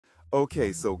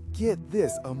Okay, so get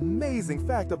this amazing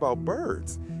fact about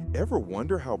birds. Ever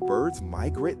wonder how birds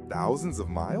migrate thousands of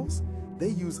miles? They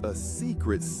use a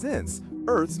secret sense,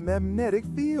 Earth's magnetic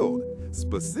field.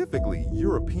 Specifically,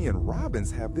 European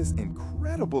robins have this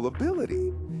incredible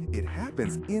ability. It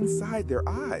happens inside their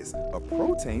eyes, a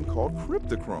protein called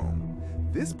cryptochrome.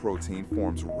 This protein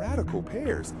forms radical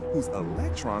pairs whose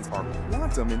electrons are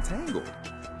quantum entangled.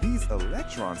 These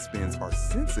electron spins are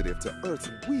sensitive to Earth's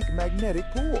weak magnetic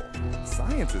pull.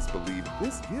 Scientists believe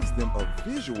this gives them a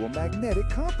visual magnetic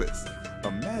compass.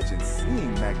 Imagine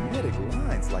seeing magnetic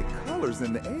lines like colors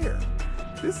in the air.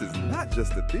 This is not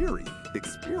just a theory.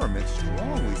 Experiments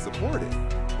strongly support it.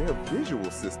 Their visual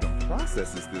system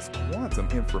processes this quantum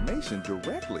information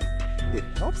directly. It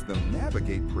helps them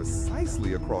navigate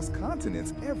precisely across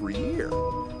continents every year.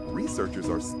 Researchers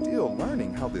are still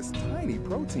learning how this tiny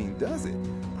protein does it,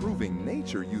 proving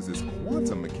nature uses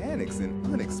quantum mechanics in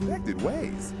unexpected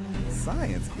ways.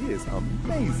 Science is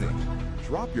amazing.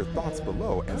 Drop your thoughts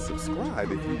below and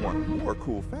subscribe if you want more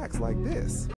cool facts like this.